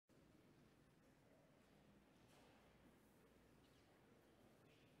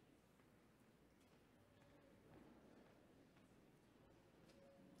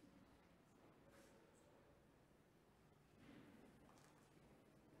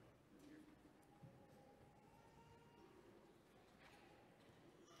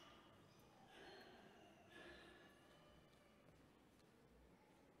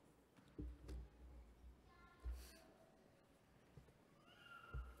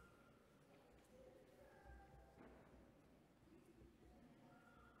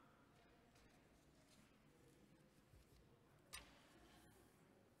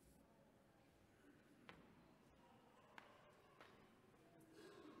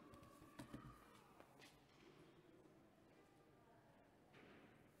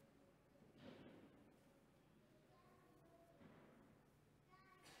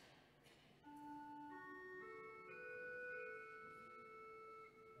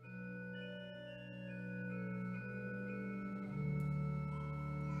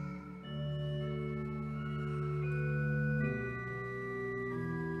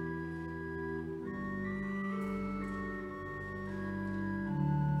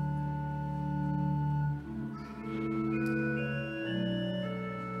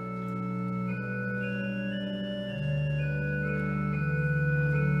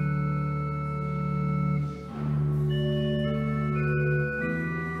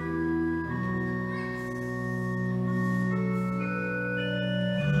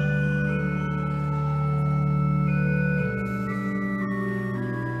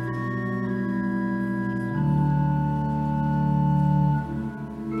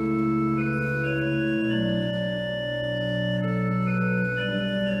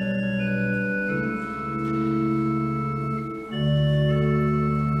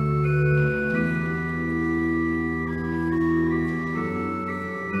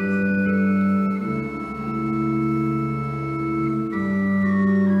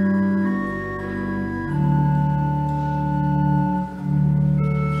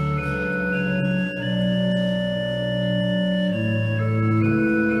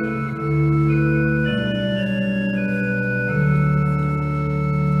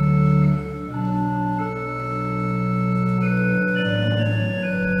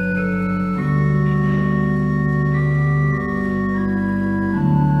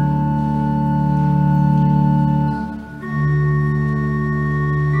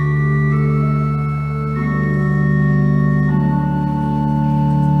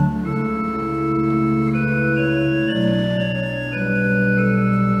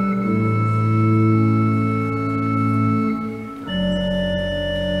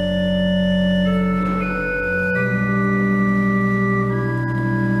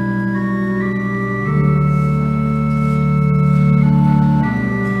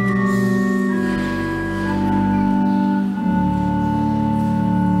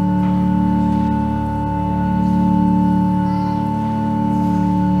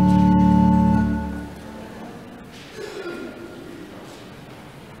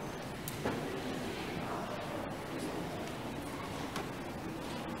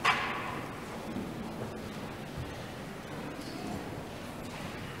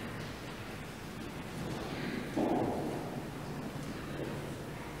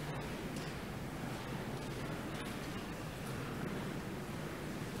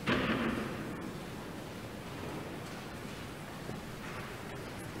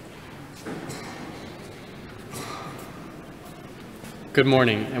Good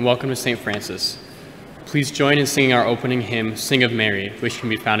morning and welcome to St. Francis. Please join in singing our opening hymn, Sing of Mary, which can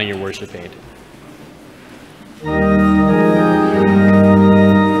be found in your worship aid.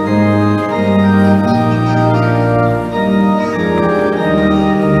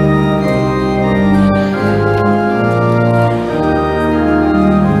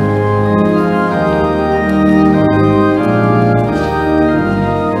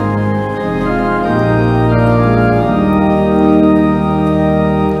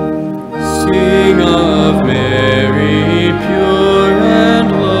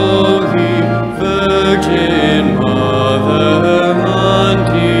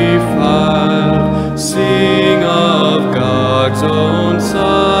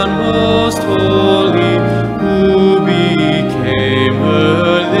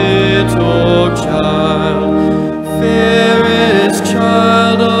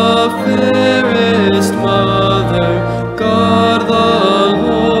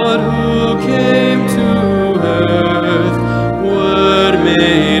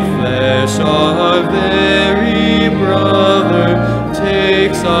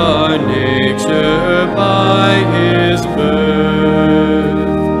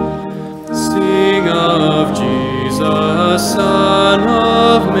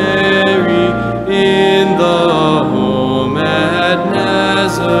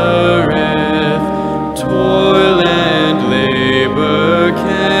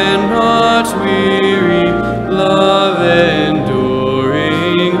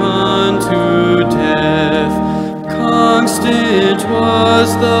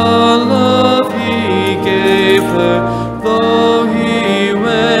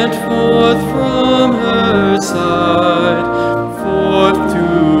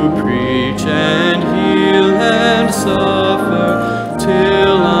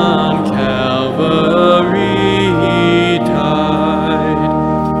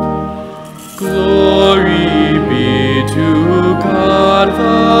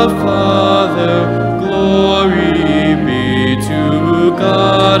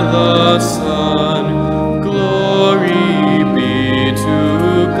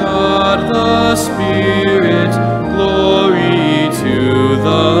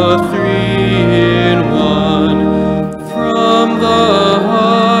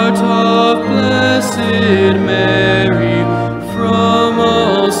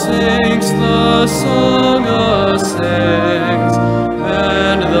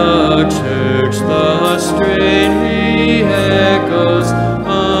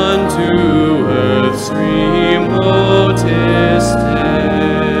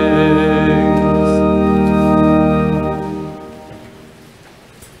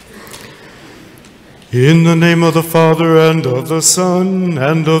 In the name of the Father, and of the Son,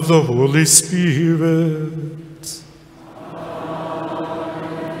 and of the Holy Spirit.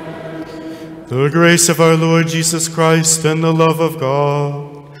 Amen. The grace of our Lord Jesus Christ, and the love of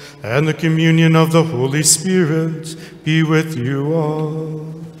God, and the communion of the Holy Spirit be with you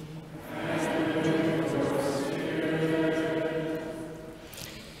all.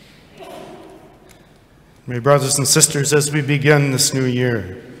 My brothers and sisters, as we begin this new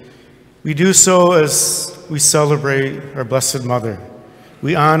year, we do so as we celebrate our Blessed Mother.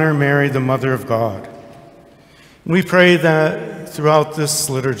 We honor Mary, the Mother of God. And we pray that throughout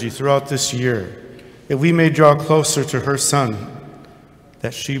this liturgy, throughout this year, that we may draw closer to her Son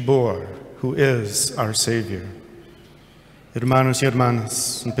that she bore, who is our Savior. Hermanos y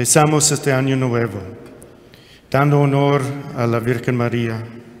hermanas, empezamos este año nuevo, dando honor a la Virgen María,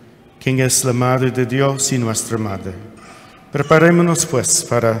 quien es la Madre de Dios y nuestra Madre. Preparémonos, pues,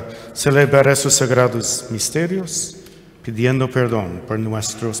 para celebrar esos sagrados misterios, pidiendo perdón por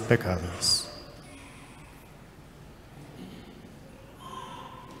nuestros pecados.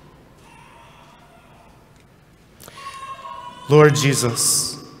 Lord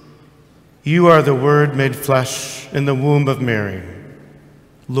Jesus, you are the Word made flesh in the womb of Mary.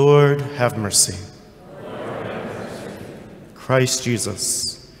 Lord, have mercy. Lord, have mercy. Christ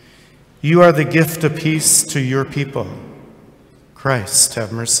Jesus, you are the gift of peace to your people. Christ,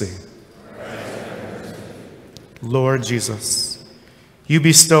 have mercy. Christ, have mercy. Lord Jesus, you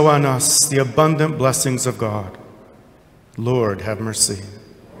bestow on us the abundant blessings of God. Lord, have mercy.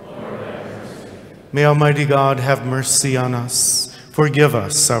 Lord, have mercy. May Almighty God have mercy on us, forgive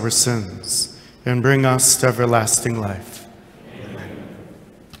us our sins, and bring us to everlasting life.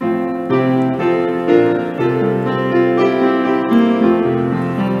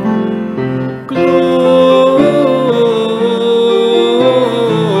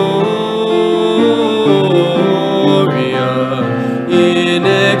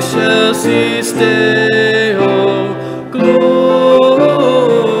 Excelsis Deo, gloria.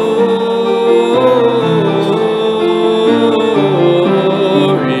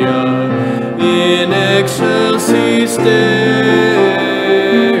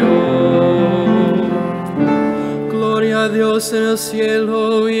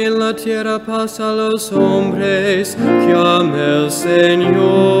 y en la tierra paz a los hombres que ama el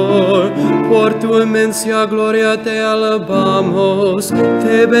Señor. Por tu inmensa gloria te alabamos,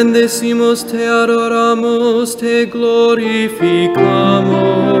 te bendecimos, te adoramos, te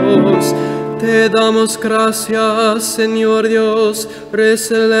glorificamos. Te damos gracias, Señor Dios, Rey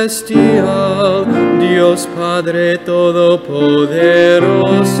celestial, Dios Padre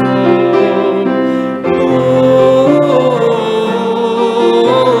todopoderoso. Gloria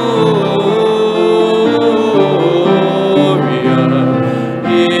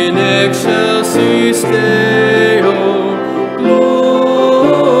in excelsis Deo, gloria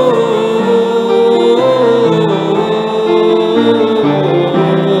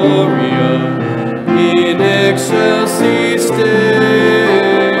in excelsis Deo.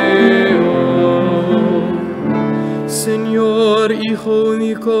 Señor Hijo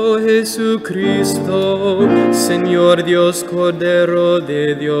único Jesucristo, Señor Dios Cordero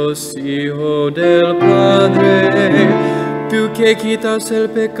de Dios, Hijo del Padre, tú que quitas el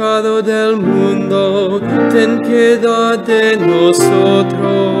pecado del mundo, ten piedad de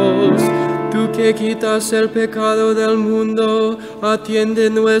nosotros. Tú que quitas el pecado del mundo, atiende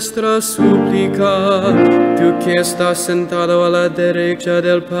nuestra súplica. Tú que estás sentado a la derecha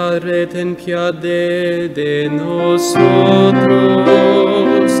del Padre, ten piedad de nosotros.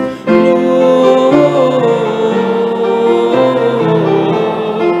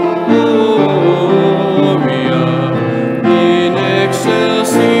 Gloria in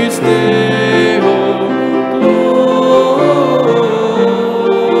excelsis Deo,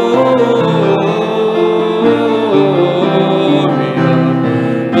 gloria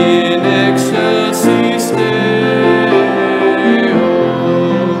in excelsis Deo.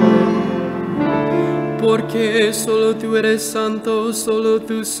 Porque solo tú eres santo, solo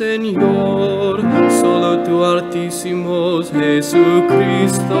tú Señor, solo tú Altísimo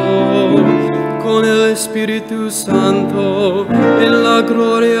Jesucristo, con el Espíritu Santo, en la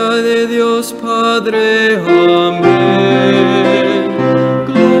gloria de Dios Padre. Amén.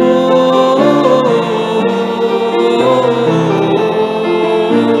 Gloria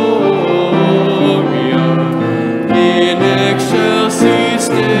in excelsis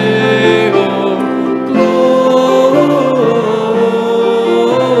Deo, gloria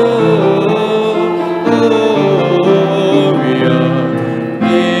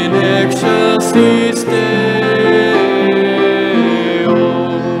in excelsis Deo.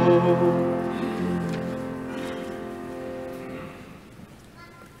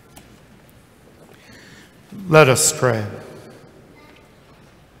 Let us pray.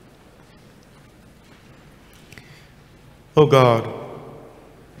 O God,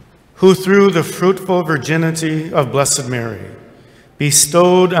 who through the fruitful virginity of Blessed Mary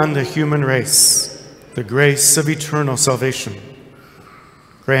bestowed on the human race the grace of eternal salvation,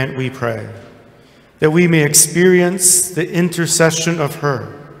 grant, we pray, that we may experience the intercession of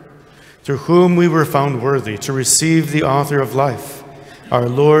her, through whom we were found worthy to receive the author of life, our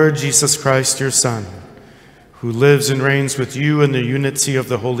Lord Jesus Christ, your Son, who lives and reigns with you in the unity of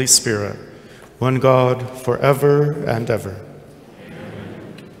the Holy Spirit, one God, forever and ever.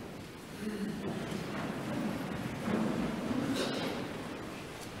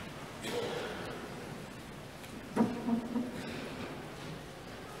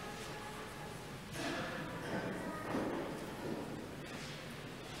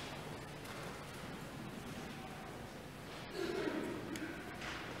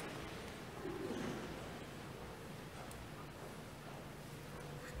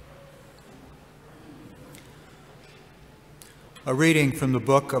 A reading from the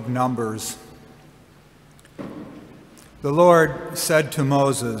book of Numbers. The Lord said to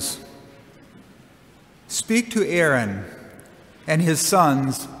Moses, "Speak to Aaron and his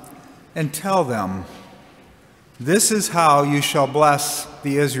sons and tell them, this is how you shall bless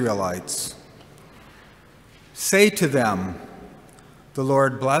the Israelites. Say to them, the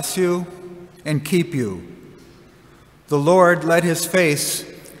Lord bless you and keep you. The Lord let his face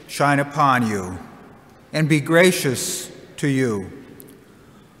shine upon you and be gracious to you.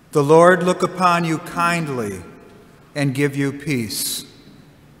 The Lord look upon you kindly and give you peace.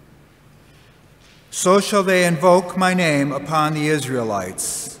 So shall they invoke my name upon the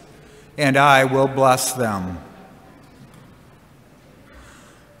Israelites, and I will bless them."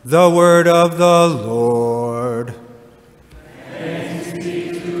 The word of the Lord. Thanks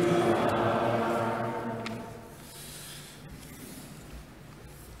be to God.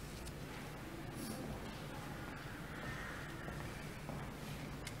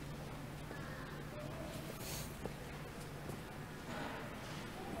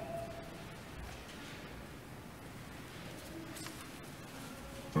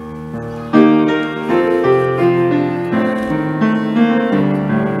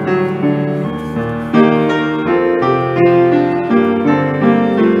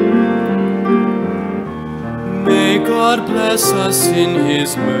 in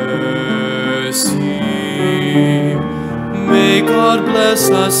his mercy. May God bless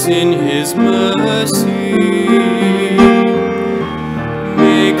us in his mercy.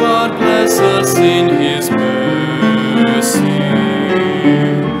 May God bless us in his mercy.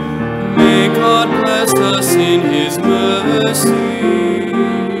 May God bless us in his mercy.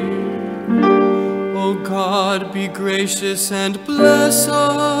 O God, be gracious and bless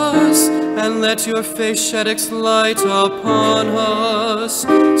us, and let your face shed its light upon us.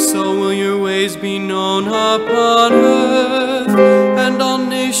 So will your ways be known upon earth, and all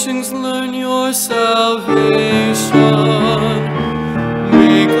nations learn your salvation.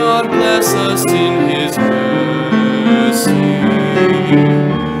 May God bless us in his mercy.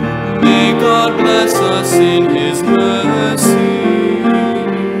 May God bless us in his mercy.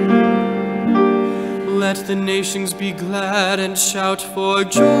 Let the nations be glad and shout for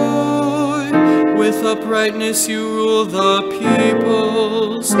joy. With uprightness you rule the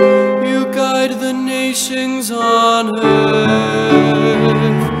peoples. You guide the nations on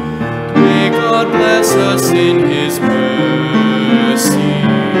earth. May God bless us in his mercy.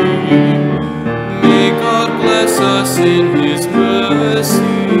 May God bless us in his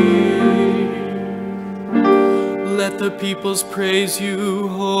mercy. Let the peoples praise you,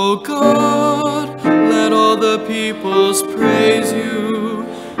 O God. Let all the peoples praise you.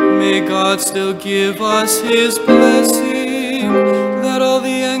 May God still give us his blessing, that all the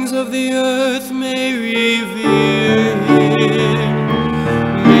ends of the earth may revere him.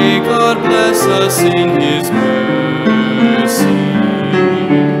 May God bless us in his mercy.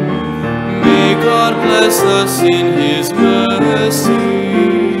 May God bless us in his mercy.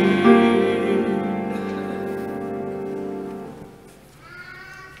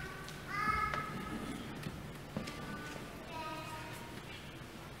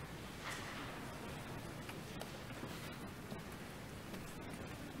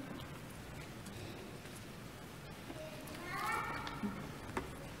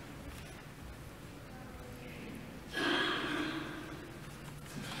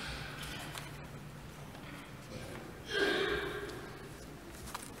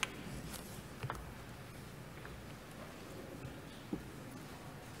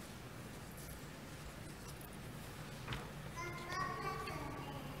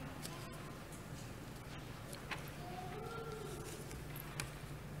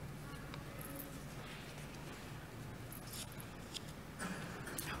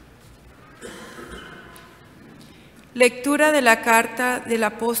 Lectura de la carta del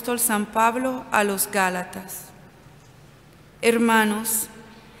apóstol San Pablo a los Gálatas. Hermanos,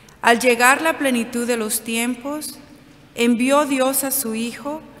 al llegar la plenitud de los tiempos, envió Dios a su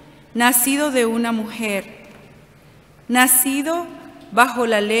Hijo, nacido de una mujer, nacido bajo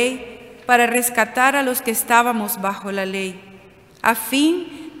la ley, para rescatar a los que estábamos bajo la ley, a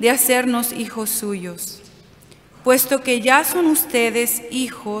fin de hacernos hijos suyos. Puesto que ya son ustedes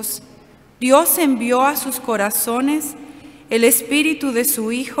hijos, Dios envió a sus corazones el espíritu de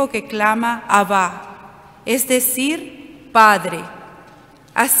su Hijo que clama Abba, es decir, Padre.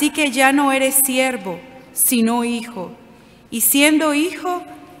 Así que ya no eres siervo, sino hijo, y siendo hijo,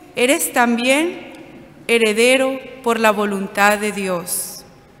 eres también heredero por la voluntad de Dios.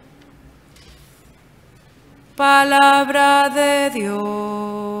 Palabra de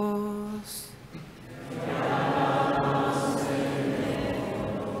Dios.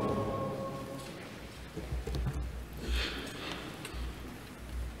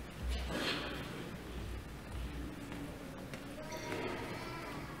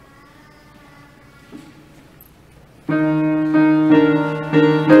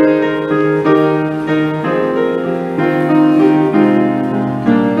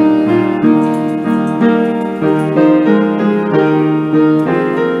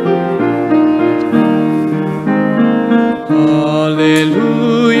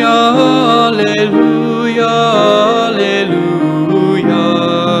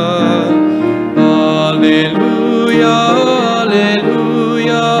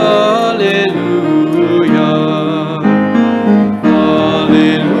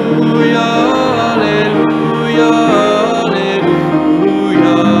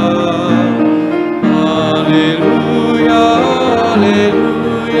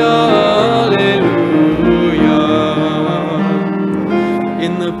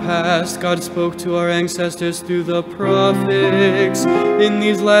 God spoke to our ancestors through the prophets. In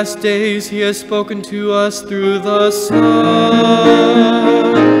these last days, he has spoken to us through the Son.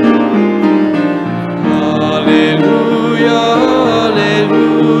 Alleluia,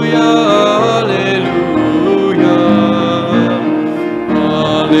 alleluia, alleluia.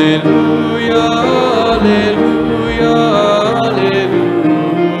 Alleluia, alleluia, alleluia.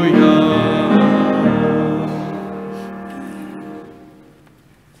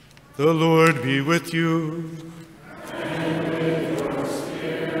 The Lord be with you. And with your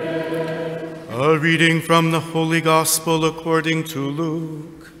spirit. A reading from the Holy Gospel according to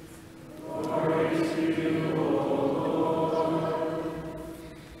Luke. Glory to you, O Lord.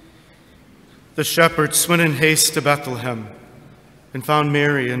 The shepherds went in haste to Bethlehem and found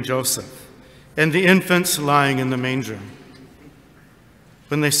Mary and Joseph and the infants lying in the manger.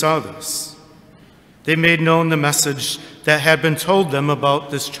 When they saw this, they made known the message that had been told them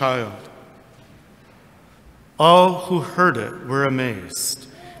about this child. All who heard it were amazed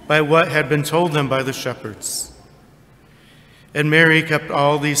by what had been told them by the shepherds. And Mary kept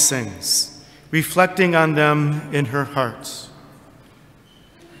all these things, reflecting on them in her heart.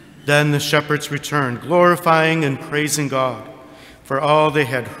 Then the shepherds returned, glorifying and praising God for all they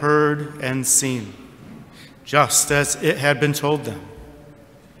had heard and seen, just as it had been told them.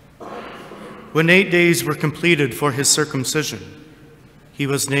 When 8 days were completed for his circumcision, he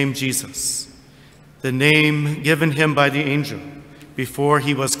was named Jesus, the name given him by the angel before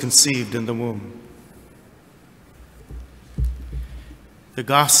he was conceived in the womb. The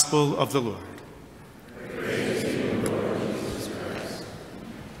Gospel of the Lord. Praise to you, Lord Jesus Christ.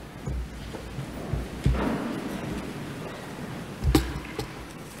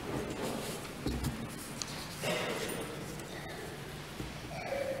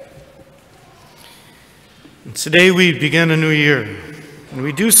 Today we begin a new year, and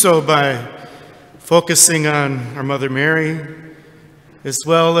we do so by focusing on our Mother Mary, as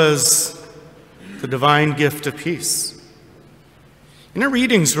well as the divine gift of peace. In our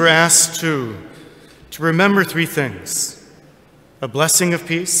readings, we're asked to remember three things: a blessing of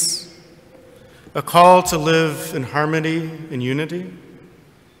peace, a call to live in harmony and unity,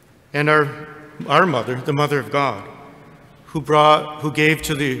 and our Mother, the Mother of God, who gave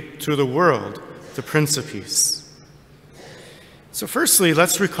to the world the Prince of Peace. So firstly,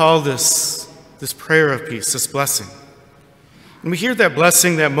 let's recall this prayer of peace, this blessing. And we hear that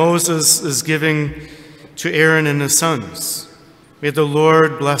blessing that Moses is giving to Aaron and his sons. May the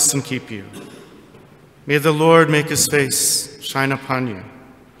Lord bless and keep you. May the Lord make his face shine upon you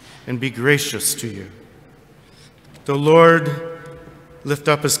and be gracious to you. The Lord lift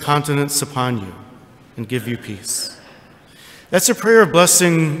up his countenance upon you and give you peace. That's a prayer of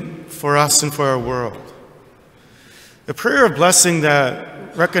blessing for us and for our world. A prayer of blessing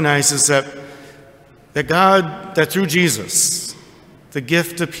that recognizes that through Jesus, the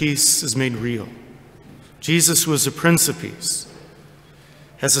gift of peace is made real. Jesus, who is the Prince of Peace,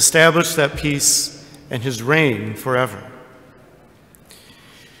 has established that peace and his reign forever.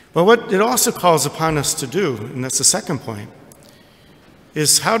 But what it also calls upon us to do, and that's the second point,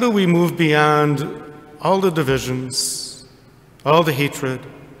 is how do we move beyond all the divisions, all the hatred,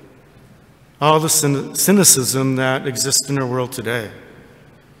 all the cynicism that exists in our world today.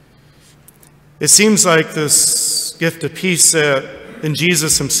 It seems like this gift of peace that in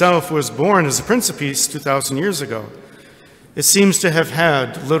Jesus himself was born as the Prince of Peace 2,000 years ago, it seems to have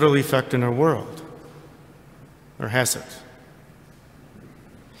had little effect in our world. Or has it?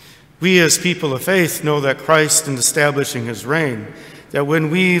 We as people of faith know that Christ, in establishing his reign, that when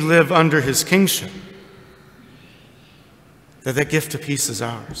we live under his kingship, that gift of peace is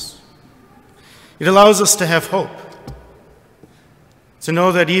ours. It allows us to have hope, to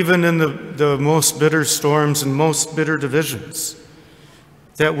know that even in the most bitter storms and most bitter divisions,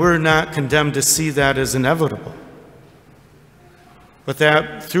 that we're not condemned to see that as inevitable, but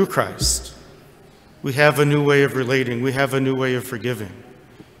that through Christ, we have a new way of relating, we have a new way of forgiving,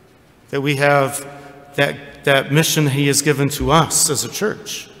 that we have that mission he has given to us as a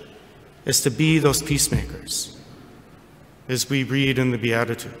church, is to be those peacemakers. As we read in the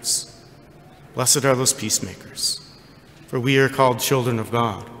Beatitudes, blessed are those peacemakers, for we are called children of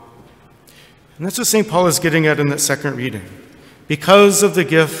God. And that's what St. Paul is getting at in that second reading. Because of the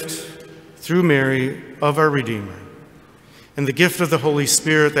gift through Mary of our Redeemer, and the gift of the Holy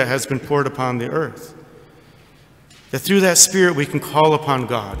Spirit that has been poured upon the earth, that through that Spirit we can call upon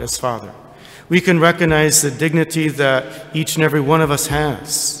God as Father. We can recognize the dignity that each and every one of us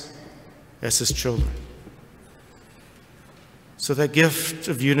has as his children. So that gift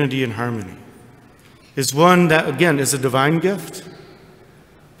of unity and harmony is one that, again, is a divine gift,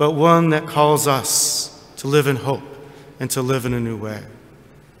 but one that calls us to live in hope and to live in a new way.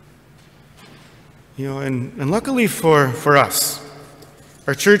 You know, and luckily for us,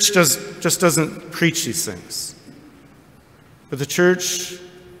 our church just doesn't preach these things. But the church,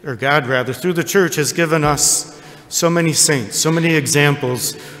 or God rather, through the church has given us so many saints, so many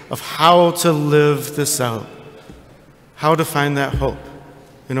examples of how to live this out. How to find that hope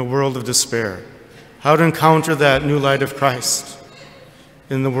in a world of despair. How to encounter that new light of Christ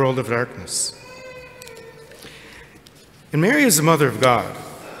in the world of darkness. And Mary is the mother of God,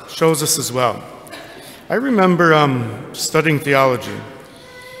 shows us as well. I remember studying theology,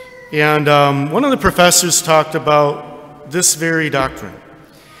 and one of the professors talked about this very doctrine,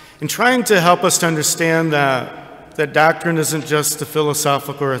 and trying to help us to understand that doctrine isn't just a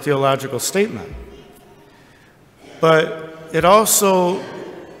philosophical or a theological statement, but it also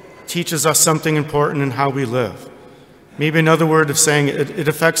teaches us something important in how we live. Maybe another word of saying it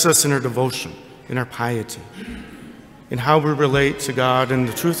affects us in our devotion, in our piety, in how we relate to God and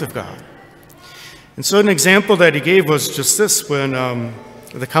the truth of God. And so an example that he gave was just this, when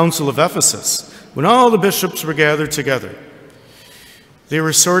the Council of Ephesus, when all the bishops were gathered together, they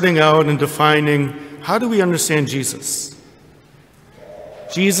were sorting out and defining, how do we understand Jesus?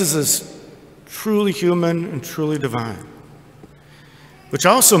 Jesus is truly human and truly divine. Which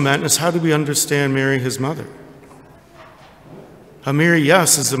also meant is, how do we understand Mary, his mother? How Mary,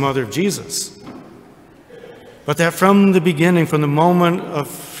 yes, is the mother of Jesus. But that from the beginning, from the moment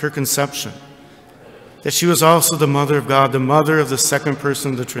of her conception, that she was also the mother of God, the mother of the second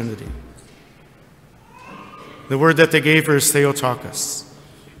person of the Trinity. The word that they gave her is Theotokos,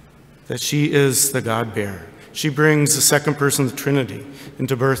 that she is the God-bearer. She brings the second person of the Trinity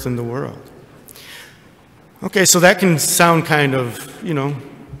into birth in the world. Okay, so that can sound kind of,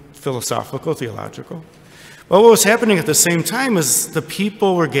 philosophical, theological. Well, what was happening at the same time is the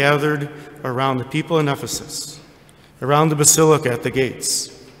people were gathered around, the people in Ephesus, around the basilica at the gates.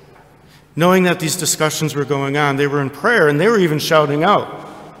 Knowing that these discussions were going on, they were in prayer, and they were even shouting out,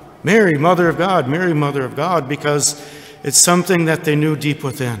 Mary, Mother of God, Mary, Mother of God, because it's something that they knew deep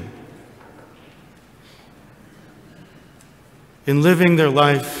within. In living their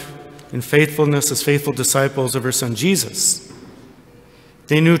life in faithfulness as faithful disciples of her son Jesus,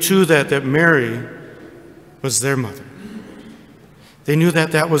 they knew too that Mary was their mother. They knew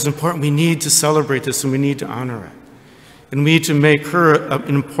that that was important. We need to celebrate this and we need to honor it. And we need to make her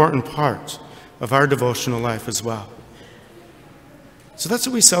an important part of our devotional life as well. So that's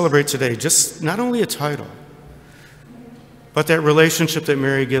what we celebrate today, just not only a title, but that relationship that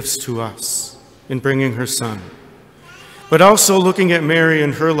Mary gives to us in bringing her son. But also looking at Mary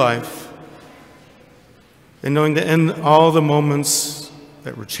in her life and knowing that in all the moments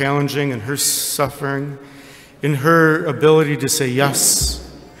that were challenging, in her suffering, in her ability to say yes,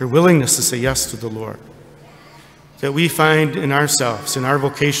 her willingness to say yes to the Lord, that we find in ourselves, in our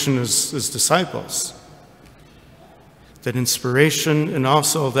vocation as disciples, that inspiration and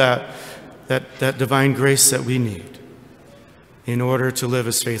also that divine grace that we need in order to live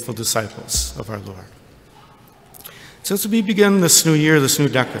as faithful disciples of our Lord. So as we begin this new year, this new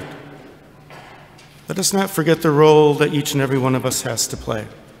decade, let us not forget the role that each and every one of us has to play,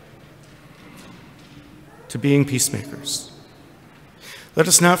 to being peacemakers. Let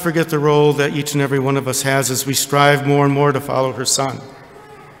us not forget the role that each and every one of us has as we strive more and more to follow her Son,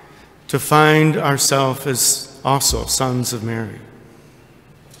 to find ourselves as also sons of Mary,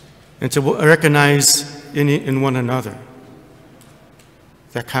 and to recognize in one another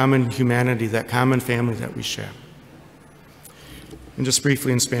that common humanity, that common family that we share. And just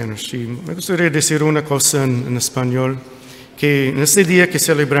briefly in Spanish, y me gustaría decir una cosa en español, que en este día que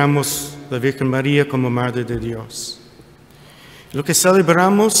celebramos la Virgen María como Madre de Dios, lo que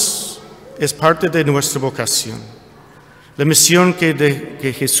celebramos es parte de nuestra vocación, la misión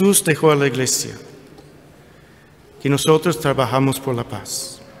que Jesús dejó a la Iglesia, que nosotros trabajamos por la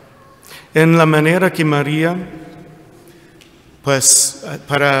paz. En la manera que María, pues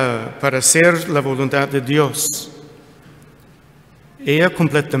para hacer la voluntad de Dios, ella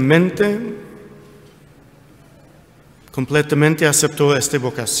completamente aceptó esta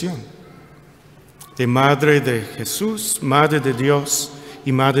vocación de Madre de Jesús, Madre de Dios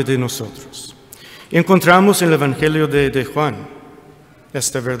y Madre de nosotros. Encontramos en el Evangelio de Juan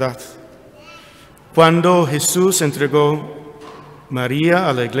esta verdad. Cuando Jesús entregó María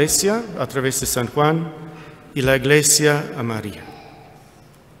a la Iglesia a través de San Juan y la Iglesia a María.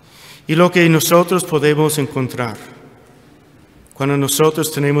 Y lo que nosotros podemos encontrar cuando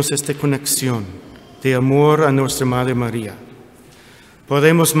nosotros tenemos esta conexión de amor a nuestra Madre María,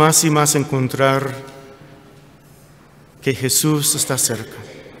 podemos más y más encontrar que Jesús está cerca,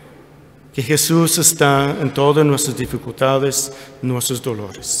 que Jesús está en todas nuestras dificultades, nuestros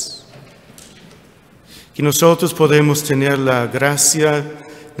dolores. Que nosotros podemos tener la gracia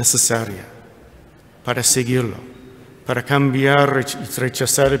necesaria para seguirlo, para cambiar y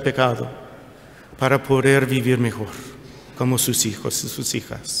rechazar el pecado, para poder vivir mejor como sus hijos y sus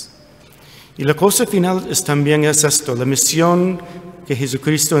hijas. Y la cosa final también es esto, la misión que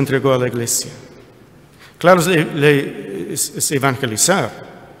Jesucristo entregó a la Iglesia. Claro, es evangelizar,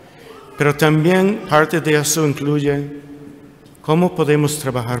 pero también parte de eso incluye cómo podemos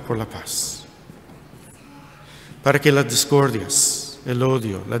trabajar por la paz, para que las discordias, el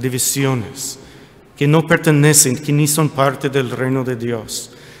odio, las divisiones, que no pertenecen, que ni son parte del reino de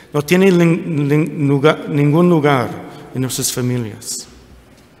Dios, no tienen ningún lugar en nuestras familias.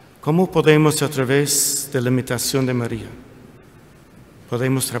 ¿Cómo podemos, a través de la imitación de María,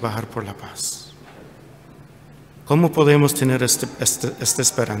 podemos trabajar por la paz? ¿Cómo podemos tener esta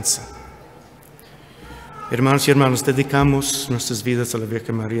esperanza? Hermanos y hermanas, dedicamos nuestras vidas a la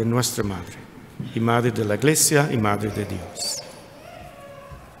Virgen María, nuestra Madre, y Madre de la Iglesia y Madre de Dios.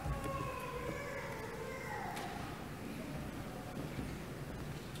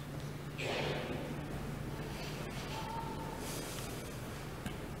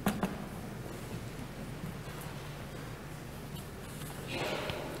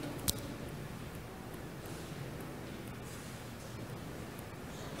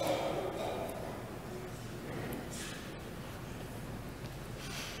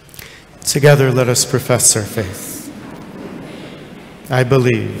 Together, let us profess our faith. I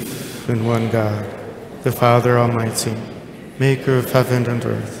believe in one God, the Father Almighty, maker of heaven and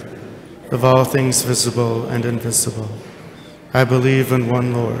earth, of all things visible and invisible. I believe in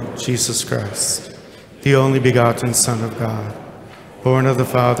one Lord, Jesus Christ, the only begotten Son of God, born of the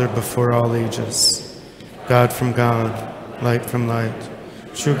Father before all ages, God from God, light from light,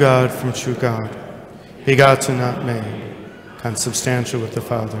 true God from true God, begotten, not made, consubstantial with the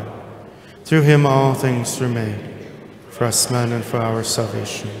Father. Through him all things were made. For us men and for our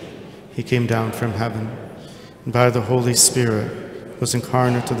salvation, he came down from heaven, and by the Holy Spirit was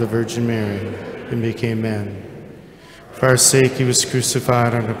incarnate of the Virgin Mary and became man. For our sake he was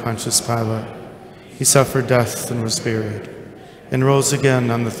crucified under Pontius Pilate. He suffered death and was buried, and rose again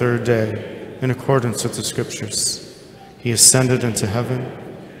on the third day in accordance with the Scriptures. He ascended into heaven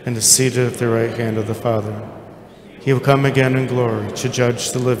and is seated at the right hand of the Father. He will come again in glory to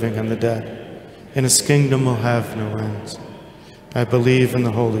judge the living and the dead, and his kingdom will have no end. I believe in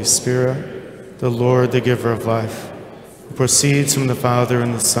the Holy Spirit, the Lord, the giver of life, who proceeds from the Father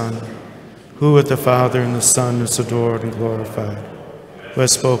and the Son, who with the Father and the Son is adored and glorified, who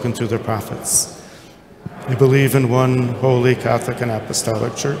has spoken through the prophets. I believe in one holy Catholic and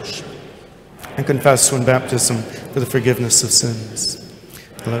Apostolic Church, and confess one baptism for the forgiveness of sins.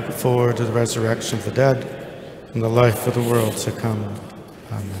 I look forward to the resurrection of the dead and the life of the world to come.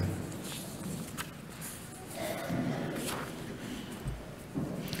 Amen.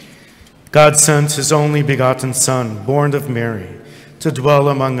 God sent his only begotten Son, born of Mary, to dwell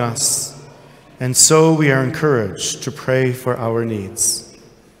among us, and so we are encouraged to pray for our needs.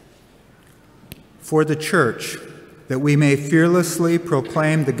 For the Church, that we may fearlessly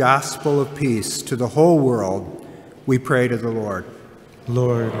proclaim the gospel of peace to the whole world, we pray to the Lord.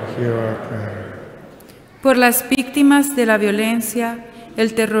 Lord, hear our prayer. Por las víctimas de la violencia, el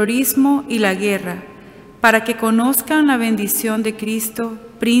terrorismo y la guerra, para que conozcan la bendición de Cristo,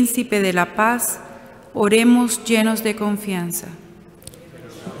 Príncipe de la Paz, oremos llenos de confianza.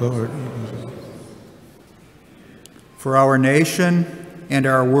 Lord, For our nation and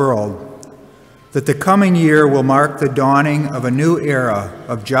our world, that the coming year will mark the dawning of a new era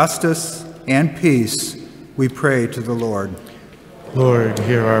of justice and peace, we pray to the Lord. Lord,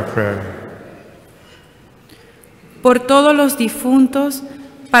 hear our prayer. Por todos los difuntos,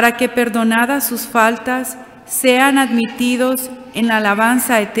 para que perdonadas sus faltas, sean admitidos en la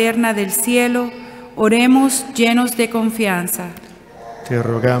alabanza eterna del cielo, oremos llenos de confianza. Te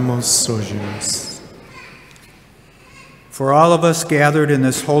rogamos, óyenos. For all of us gathered in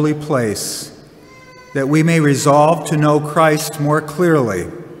this holy place, that we may resolve to know Christ more clearly,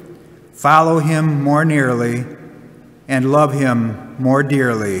 follow him more nearly, and love him more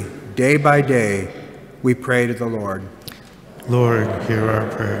dearly, day by day, we pray to the Lord. Lord, hear our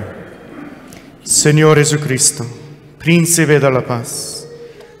prayer. Señor Jesucristo, Príncipe de la Paz,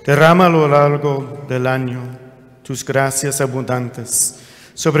 derrama a lo largo del año tus gracias abundantes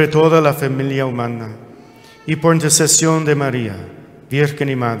sobre toda la familia humana, y por intercesión de María, Virgen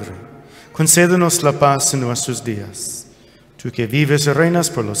y Madre, concédenos la paz en nuestros días, tú que vives y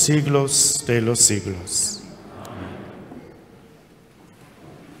reinas por los siglos de los siglos.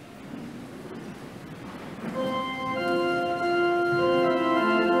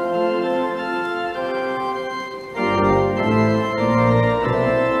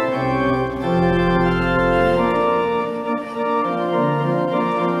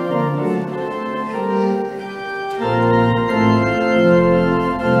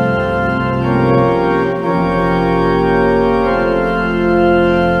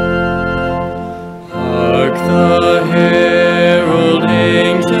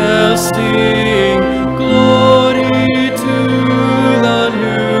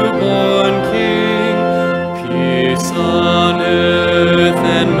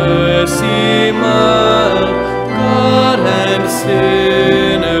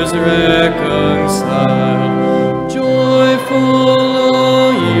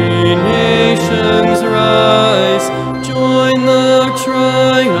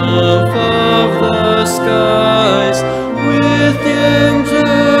 triumph of the skies, with the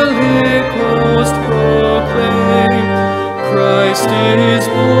angelic host proclaim, Christ is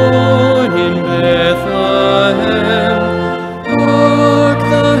born in Bethlehem. Hark,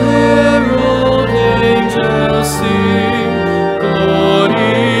 the herald angels sing,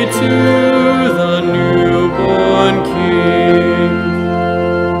 glory to the newborn King.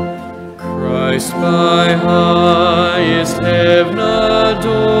 Christ by highest heaven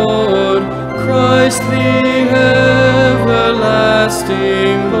adored, Christ the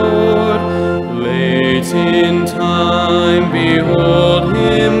everlasting Lord. Late in time, behold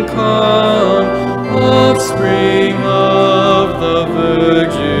him come, offspring of the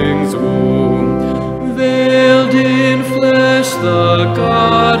Virgin's womb. Veiled in flesh, the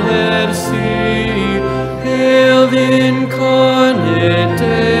Godhead see, hail the incarnate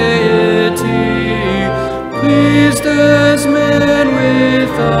Deity, pleased as man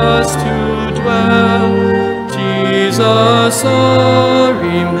with us to dwell. Jesus our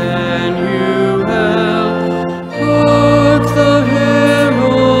Emmanuel. Hark, the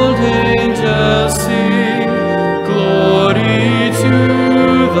herald angels sing, glory to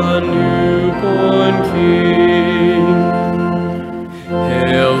the newborn King.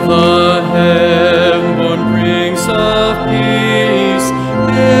 Hail the heaven-born Prince of Peace,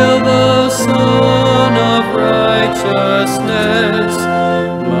 hail the Son of Righteousness.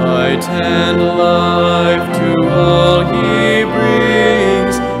 Light and life to all he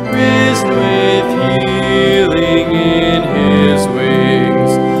brings, risen with healing in his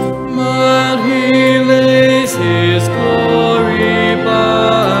wings. Mild he lays his glory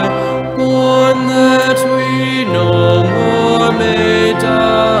by, born that we no more may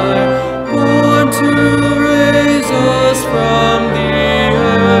die, born to raise us from the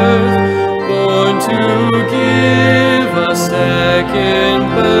earth, born to give a second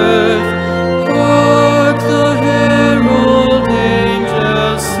birth. Hark, the herald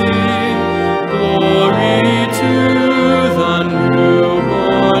angels sing, glory to the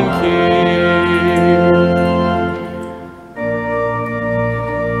newborn King.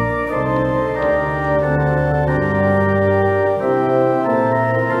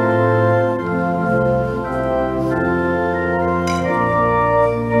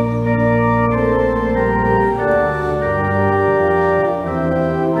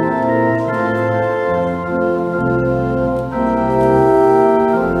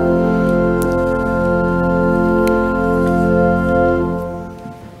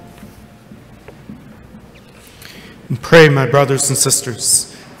 Pray, my brothers and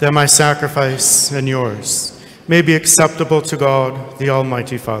sisters, that my sacrifice and yours may be acceptable to God, the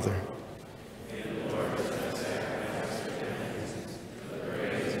Almighty Father.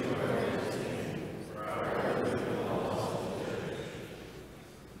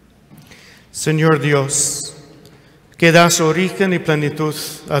 Señor Dios, que das origen y plenitud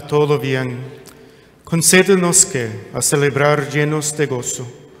a todo bien, concédenos que, a celebrar llenos de gozo,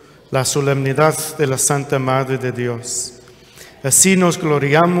 la solemnidad de la Santa Madre de Dios. Así nos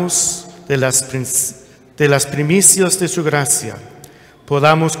gloriamos de las primicias de su gracia,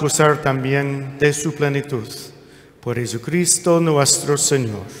 podamos gozar también de su plenitud. Por Jesucristo nuestro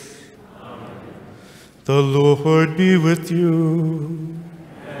Señor. Amen. The Lord be with you.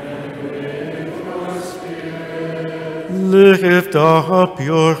 And with your spirit. Lift up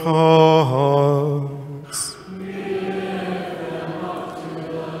your hearts.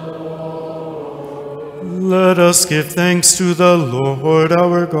 Let us give thanks to the Lord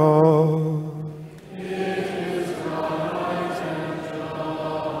our God. It is right and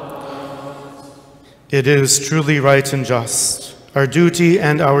just. It is truly right and just, our duty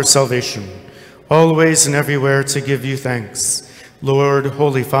and our salvation, always and everywhere to give you thanks, Lord,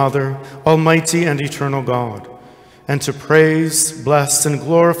 Holy Father, Almighty and eternal God, and to praise, bless, and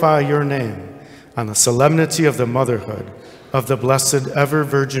glorify your name on the solemnity of the motherhood of the Blessed Ever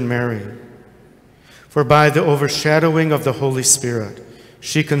Virgin Mary. For by the overshadowing of the Holy Spirit,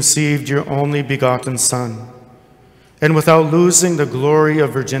 she conceived your only begotten Son, and without losing the glory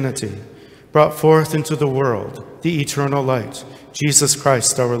of virginity, brought forth into the world the eternal light, Jesus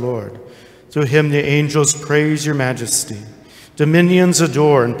Christ our Lord. Through him the angels praise your majesty, dominions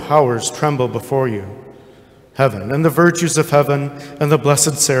adore, and powers tremble before you. Heaven and the virtues of heaven and the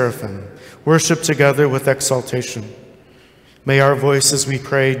blessed seraphim worship together with exaltation. May our voices, we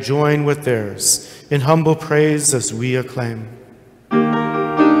pray, join with theirs in humble praise as we acclaim.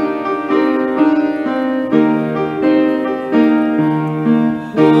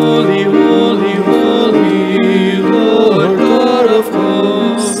 Holy, holy, holy, Lord God of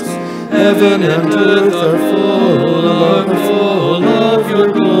hosts, heaven and earth are full of your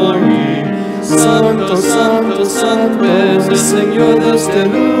glory. Santo, santo, santo es el Señor Dios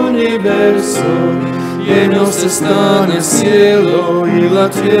del universo. Llenos están el cielo y la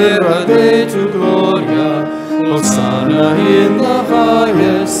tierra de tu gloria. Hosanna in the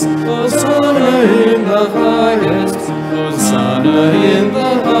highest, Hosanna in the highest, Hosanna in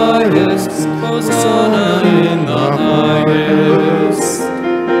the highest, Hosanna in the highest.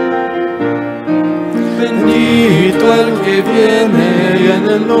 Bendito el que viene en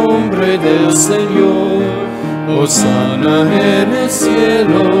el nombre del Señor. Hosanna en el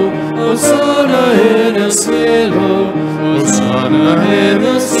cielo, Hosanna en el cielo, Hosanna en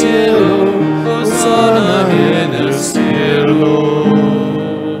el cielo, Hosanna en el cielo.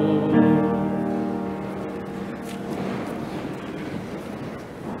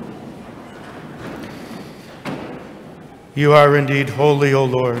 You are indeed holy, O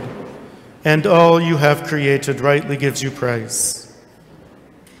Lord, and all you have created rightly gives you praise.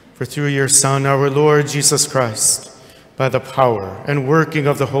 For through your Son, our Lord Jesus Christ, by the power and working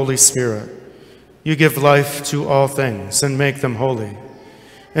of the Holy Spirit, you give life to all things and make them holy.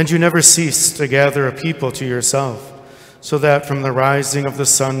 And you never cease to gather a people to yourself, so that from the rising of the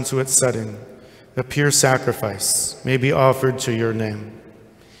sun to its setting, a pure sacrifice may be offered to your name.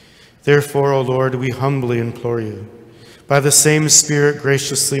 Therefore, O Lord, we humbly implore you, by the same Spirit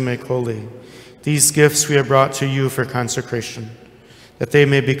graciously make holy these gifts we have brought to you for consecration, that they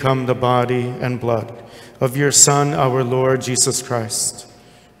may become the body and blood of your Son, our Lord Jesus Christ,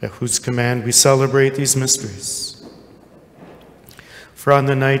 at whose command we celebrate these mysteries. For on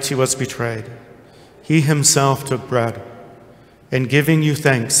the night he was betrayed, he himself took bread, and giving you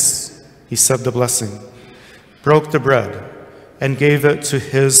thanks, he said the blessing, broke the bread, and gave it to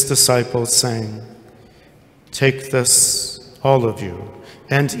his disciples, saying, "Take this, all of you,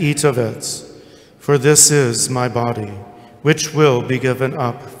 and eat of it, for this is my body, which will be given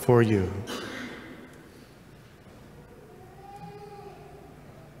up for you."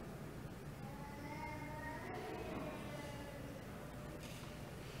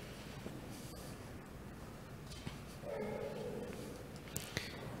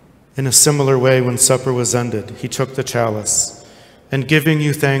 In a similar way, when supper was ended, he took the chalice, and giving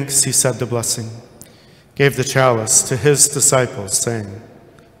you thanks, he said the blessing, gave the chalice to his disciples, saying,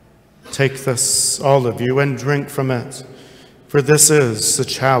 "Take this, all of you, and drink from it, for this is the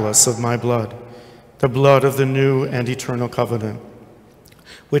chalice of my blood, the blood of the new and eternal covenant,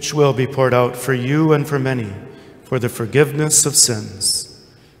 which will be poured out for you and for many for the forgiveness of sins.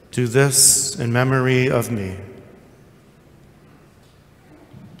 Do this in memory of me."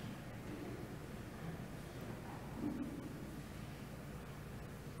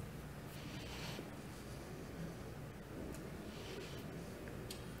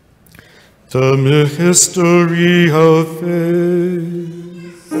 The mystery of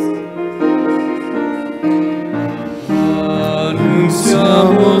faith.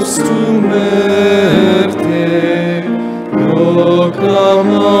 Anunciamos tu muerte,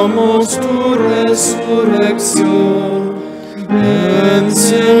 proclamamos tu resurrección. Ven,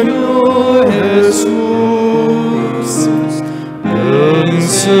 Señor Jesús, ven,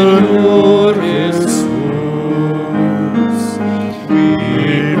 Señor Jesús.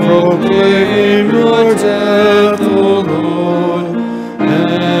 Proclaim your death, O Lord,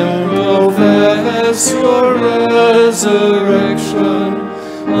 and profess your resurrection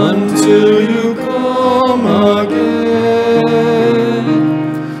until you come again,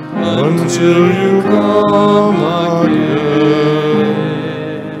 until you come again.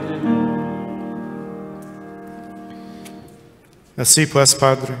 Así pues,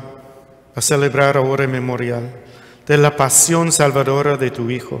 Padre, a celebrar ahora el memorial de la pasión salvadora de tu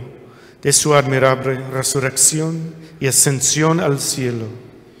Hijo, de su admirable resurrección y ascensión al cielo.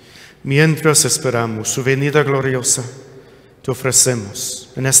 Mientras esperamos su venida gloriosa, te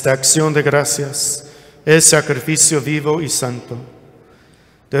ofrecemos en esta acción de gracias el sacrificio vivo y santo.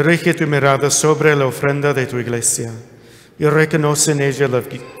 Dirige tu mirada sobre la ofrenda de tu iglesia y reconoce en ella la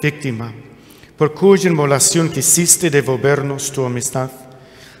víctima, por cuya inmolación quisiste devolvernos tu amistad,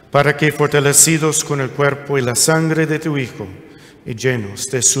 para que, fortalecidos con el cuerpo y la sangre de tu Hijo, y llenos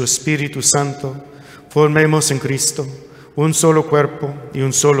de su Espíritu Santo, formemos en Cristo un solo cuerpo y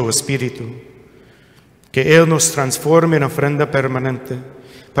un solo espíritu. Que Él nos transforme en ofrenda permanente,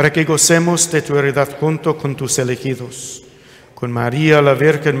 para que gocemos de tu heredad junto con tus elegidos, con María, la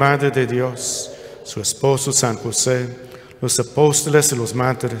Virgen Madre de Dios, su esposo San José, los apóstoles y los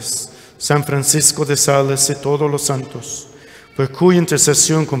mártires, San Francisco de Sales y todos los santos, por cuya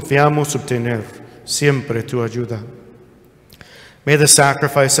intercesión confiamos obtener siempre tu ayuda. May the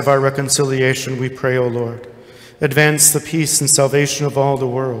sacrifice of our reconciliation, we pray, O Lord, advance the peace and salvation of all the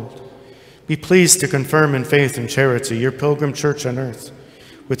world. Be pleased to confirm in faith and charity your pilgrim church on earth,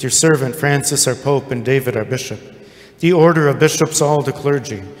 with your servant Francis our Pope and David our Bishop, the order of bishops, all the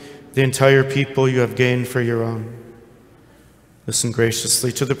clergy, the entire people you have gained for your own. Listen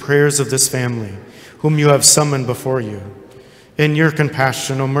graciously to the prayers of this family, whom you have summoned before you. In your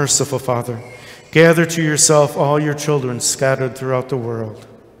compassion, O merciful Father, gather to yourself all your children scattered throughout the world.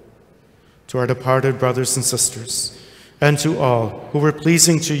 To our departed brothers and sisters, and to all who were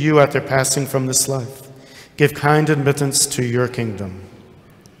pleasing to you at their passing from this life, give kind admittance to your kingdom.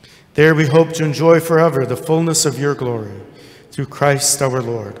 There we hope to enjoy forever the fullness of your glory, through Christ our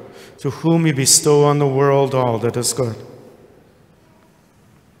Lord, through whom you bestow on the world all that is good.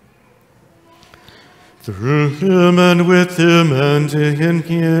 Through him and with him and in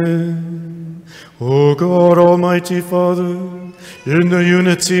him, O God, Almighty Father, in the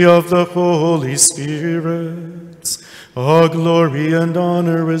unity of the Holy Spirit, all glory and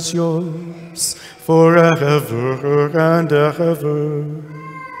honor is yours forever and ever.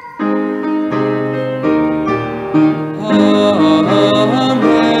 Amen.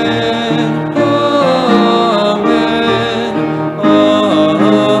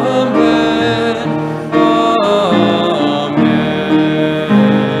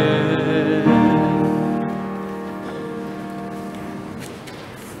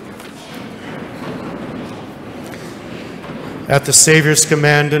 At the Savior's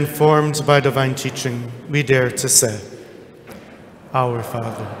command, informed by divine teaching, we dare to say, Our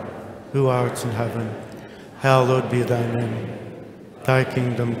Father, who art in heaven, hallowed be thy name. Thy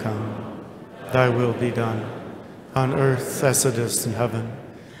kingdom come, thy will be done, on earth as it is in heaven.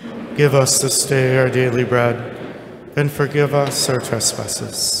 Give us this day our daily bread, and forgive us our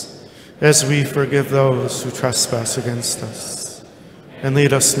trespasses, as we forgive those who trespass against us. And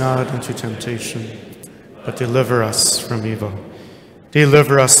lead us not into temptation, but deliver us from evil.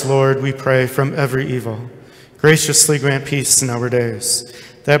 Deliver us, Lord, we pray, from every evil. Graciously grant peace in our days,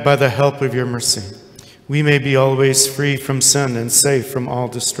 that by the help of your mercy, we may be always free from sin and safe from all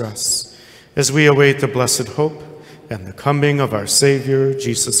distress, as we await the blessed hope and the coming of our Savior,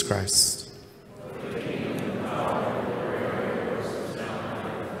 Jesus Christ.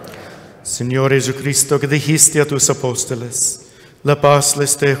 Señor Jesucristo, que dijiste a tus apóstoles, la paz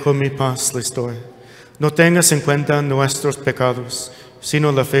les dejo, mi paz les doy. No tengas en cuenta nuestros pecados,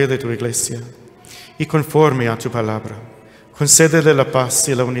 sino la fe de tu iglesia. Y conforme a tu palabra, concédele la paz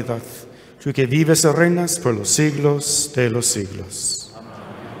y la unidad, tú que vives y reinas por los siglos de los siglos.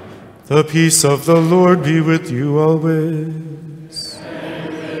 The peace of the Lord be with you always.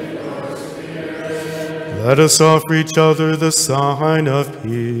 And with your spirit. Let us offer each other the sign of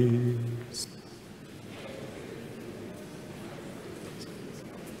peace.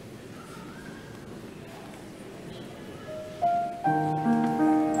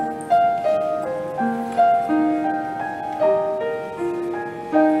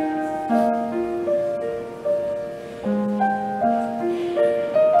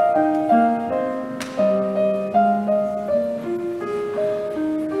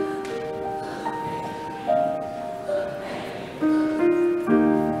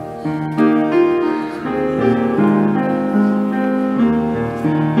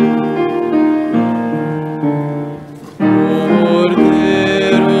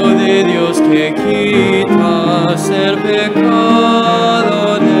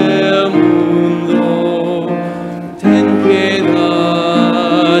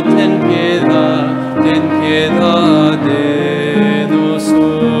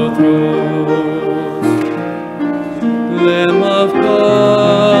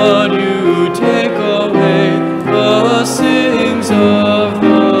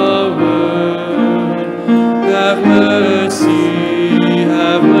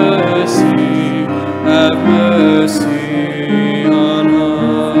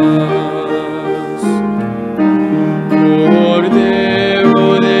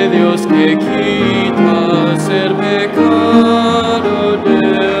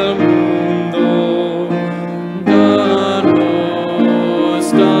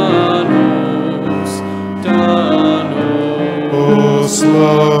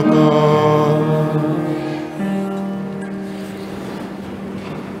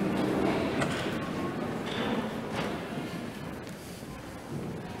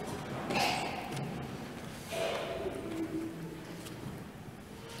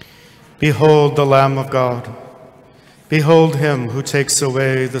 Behold the Lamb of God. Behold him who takes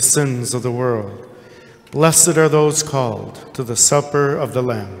away the sins of the world. Blessed are those called to the supper of the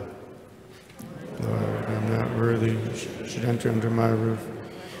Lamb. Lord, I am not worthy you should enter under my roof,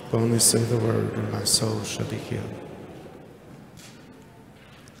 but only say the word, and my soul shall be healed.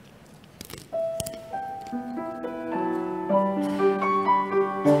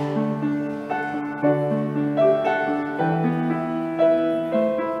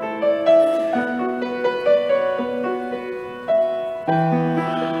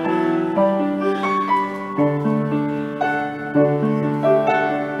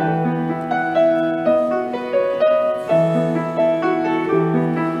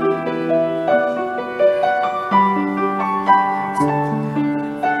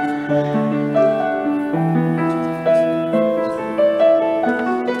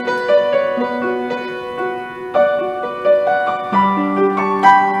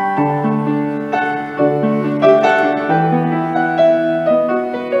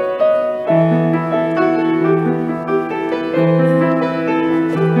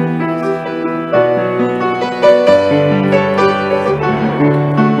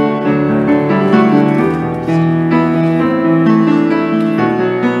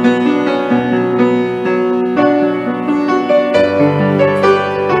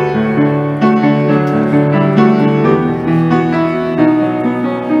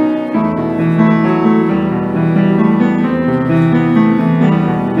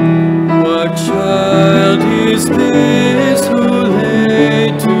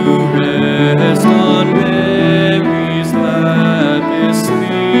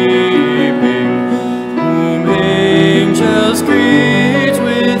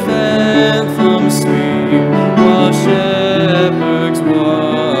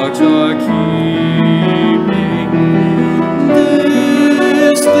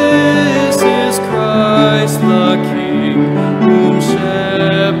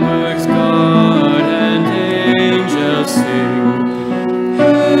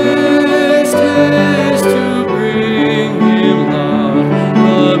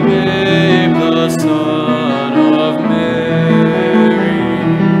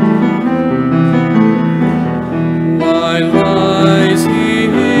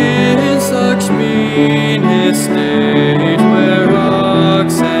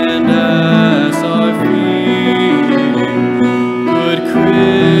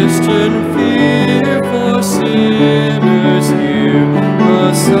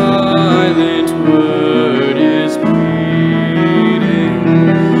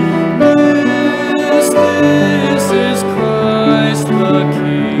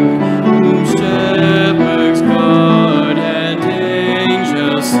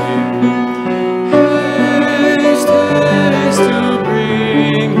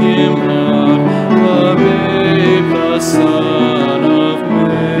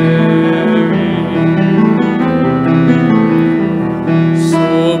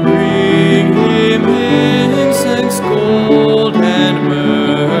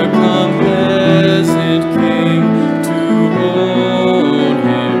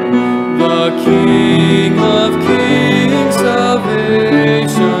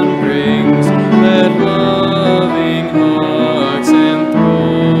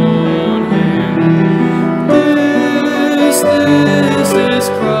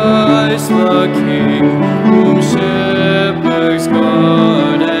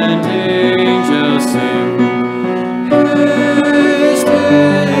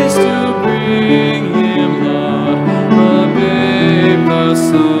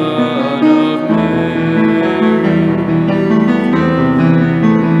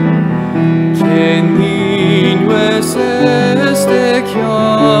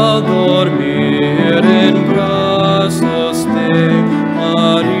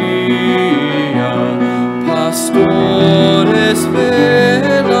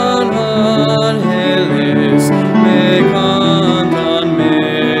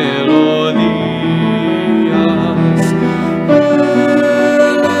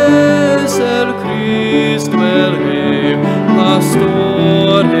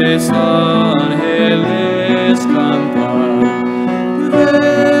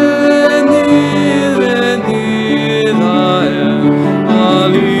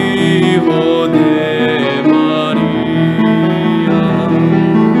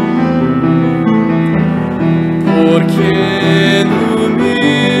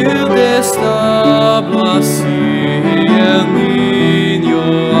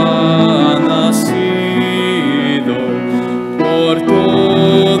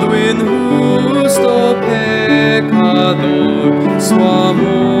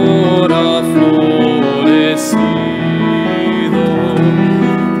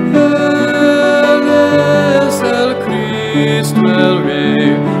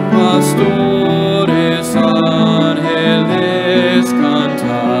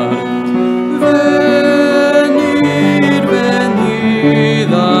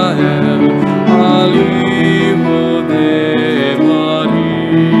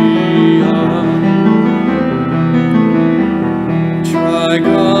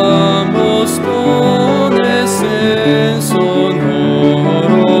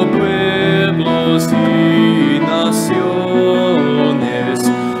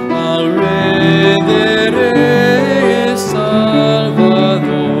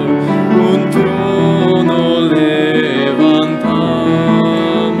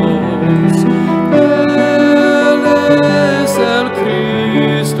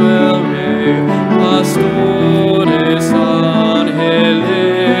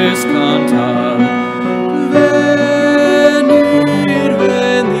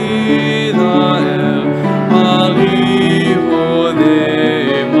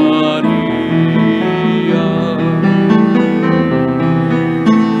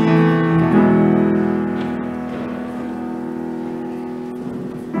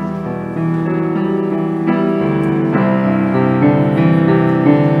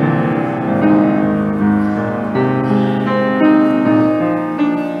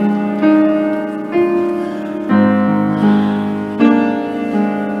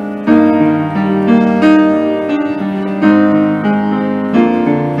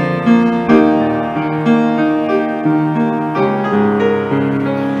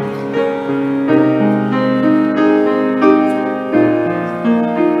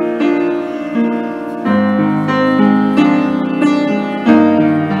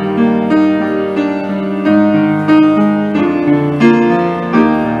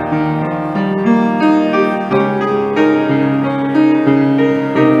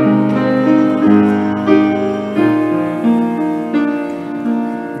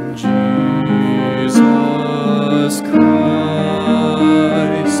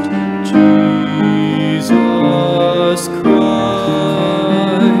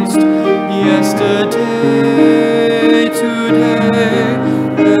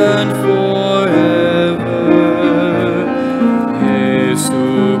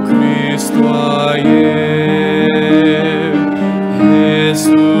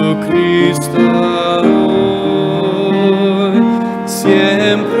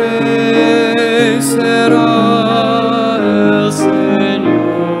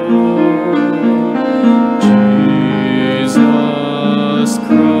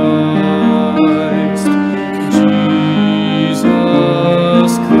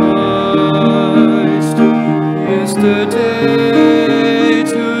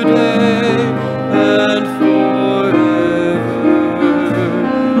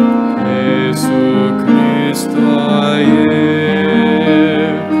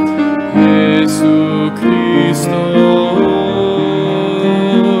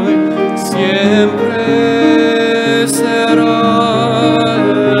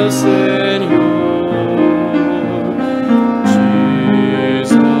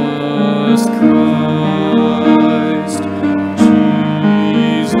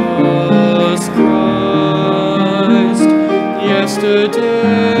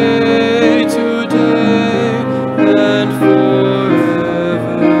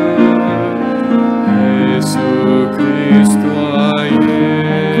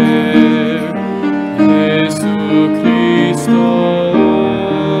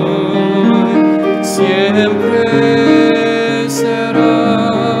 siempre será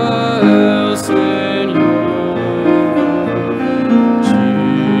el Señor.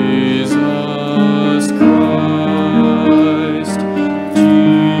 Jesus Christ,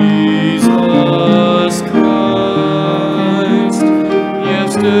 Jesus Christ,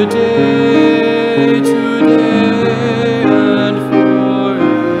 yesterday, today, and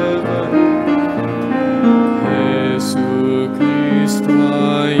forever. Jesucristo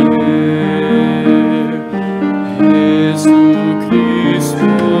ayer, Jesucristo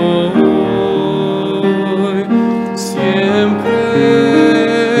hoy, siempre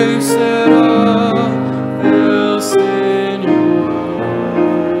será el Señor.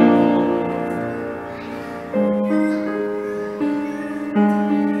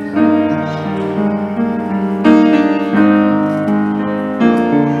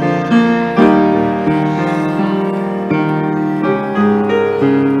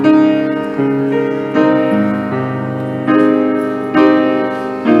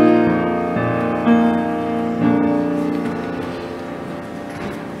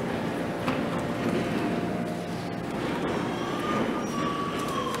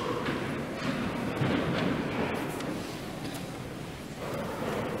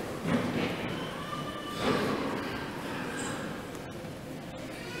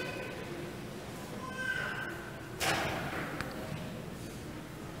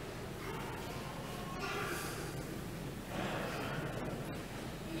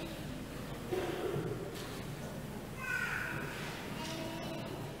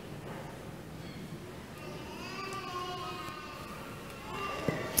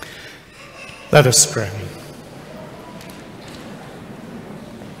 Let us pray.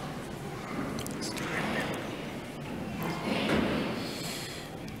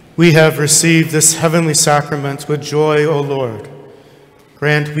 We have received this heavenly sacrament with joy, O Lord.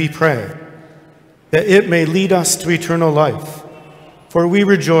 Grant, we pray, that it may lead us to eternal life, for we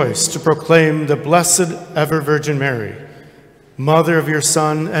rejoice to proclaim the Blessed Ever Virgin Mary, Mother of your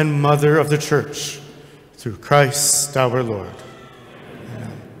Son and Mother of the Church, through Christ our Lord.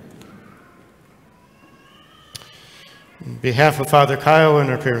 On behalf of Father Kyle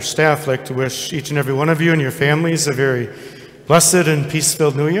and our parish staff, I'd like to wish each and every one of you and your families a very blessed and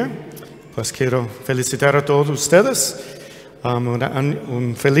peace-filled New Year. Pues quiero felicitar a todos ustedes.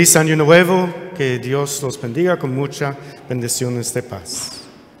 Un feliz año nuevo. Que Dios los bendiga con muchas bendiciones de paz.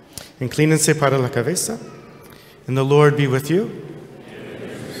 Inclínense para la cabeza. And the Lord be with you.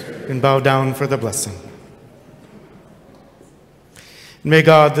 And bow down for the blessing. May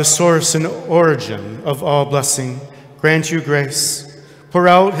God, the source and origin of all blessing, grant you grace, pour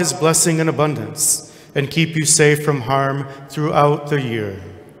out his blessing in abundance, and keep you safe from harm throughout the year.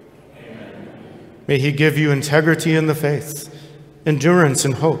 Amen. May he give you integrity in the faith, endurance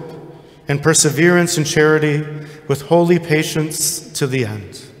in hope, and perseverance in charity, with holy patience to the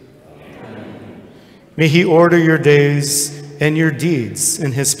end. Amen. May he order your days and your deeds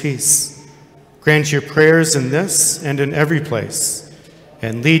in his peace, grant your prayers in this and in every place,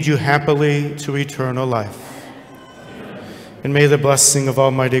 and lead you happily to eternal life. And may the blessing of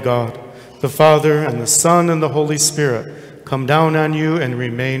Almighty God, the Father, and the Son, and the Holy Spirit come down on you and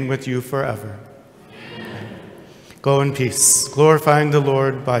remain with you forever. Amen. Go in peace, glorifying the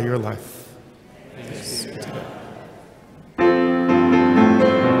Lord by your life. Thanks be to God.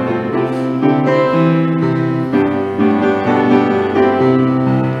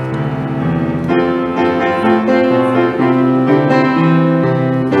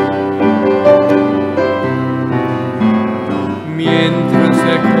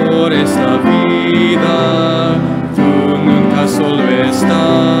 Esta vida, tú nunca solo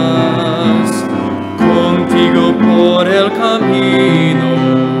estás, contigo por el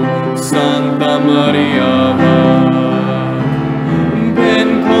camino, Santa María va.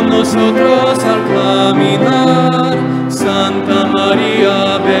 Ven con nosotros al caminar, Santa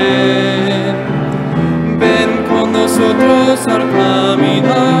María ven. Ven con nosotros al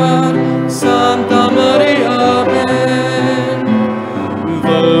caminar, Santa María ven.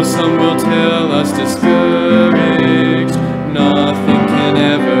 Though some will tell us discouraged, nothing can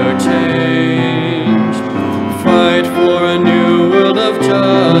ever change. Fight for a new world of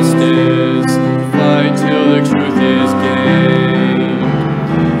justice, fight till the truth is gained.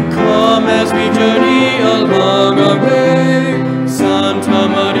 Come as we journey along our way, Santa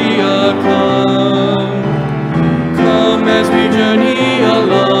Maria come. Come as we journey along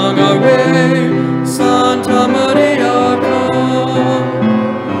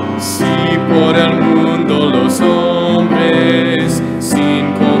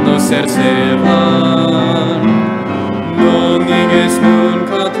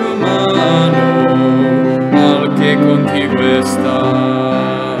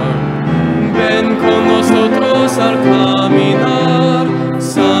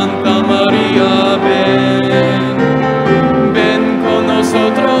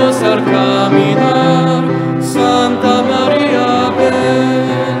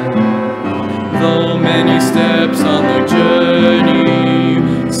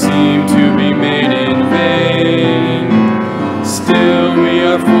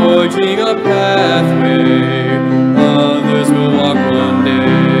forging a pathway others will walk one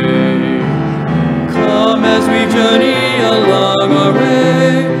day. Come as we journey along our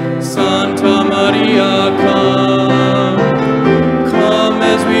way, Santa Maria, come. Come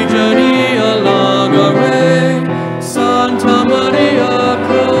as we journey along our way, Santa Maria,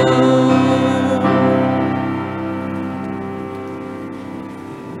 come.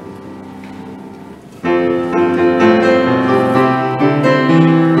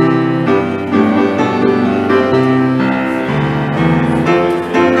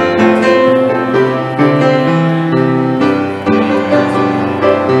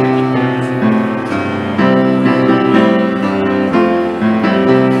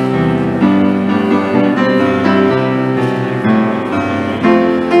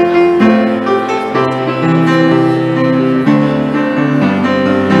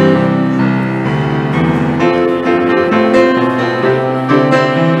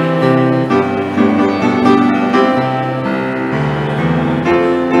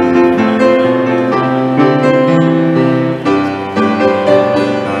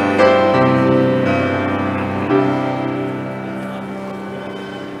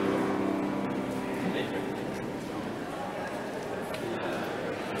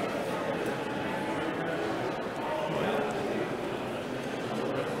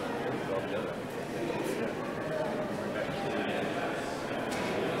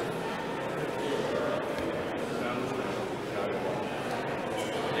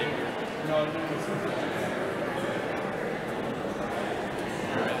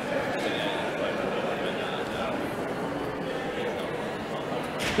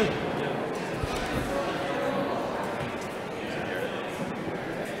 Good.